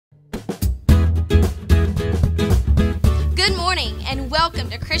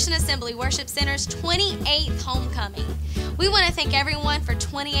to Christian Assembly Worship Center's 28th homecoming. We want to thank everyone for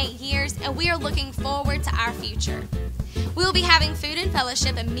 28 years, and we are looking forward to our future. We will be having food and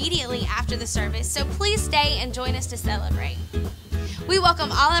fellowship immediately after the service, so please stay and join us to celebrate. We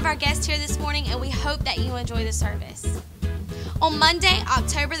welcome all of our guests here this morning, and we hope that you enjoy the service. On Monday,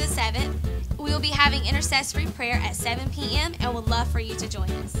 October the 7th, we will be having intercessory prayer at 7 p.m. and would love for you to join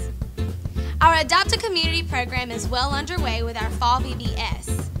us. Our Adopt a Community program is well underway with our Fall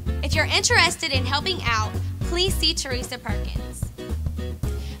VBS. If you're interested in helping out, please see Teresa Perkins.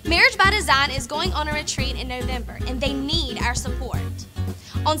 Marriage by Design is going on a retreat in November, and they need our support.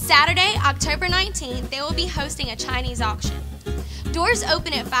 On Saturday, October 19th, they will be hosting a Chinese auction. Doors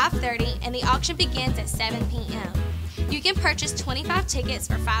open at 5:30 and the auction begins at 7 p.m. You can purchase 25 tickets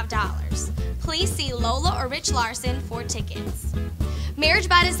for $5. Please see Lola or Rich Larson for tickets. Marriage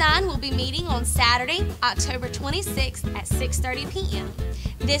by Design will be meeting on Saturday, October 26th at 6:30 p.m.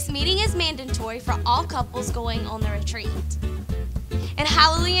 This meeting is mandatory for all couples going on the retreat. And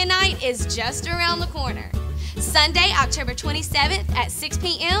Hallelujah Night is just around the corner. Sunday, October 27th at 6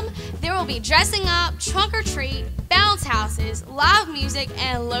 p.m., there will be dressing up, trunk or treat, bounce houses, live music,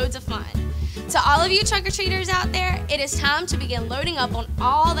 and loads of fun. To all of you trunk-or-treaters out there, it is time to begin loading up on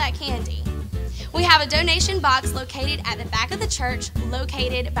all that candy. We have a donation box located at the back of the church,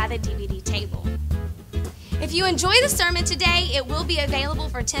 located by the DVD table. If you enjoy the sermon today, it will be available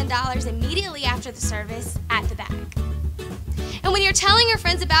for $10 immediately after the service at the back. And when you're telling your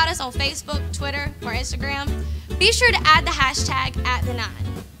friends about us on Facebook, Twitter, or Instagram, be sure to add the hashtag @the9.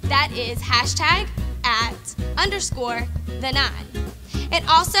 That is hashtag @_the9. And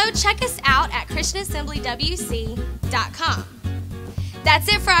also check us out at ChristianAssemblyWC.com. That's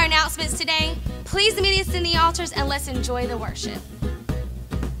it for our announcements today. Please meet us in the altars and let's enjoy the worship.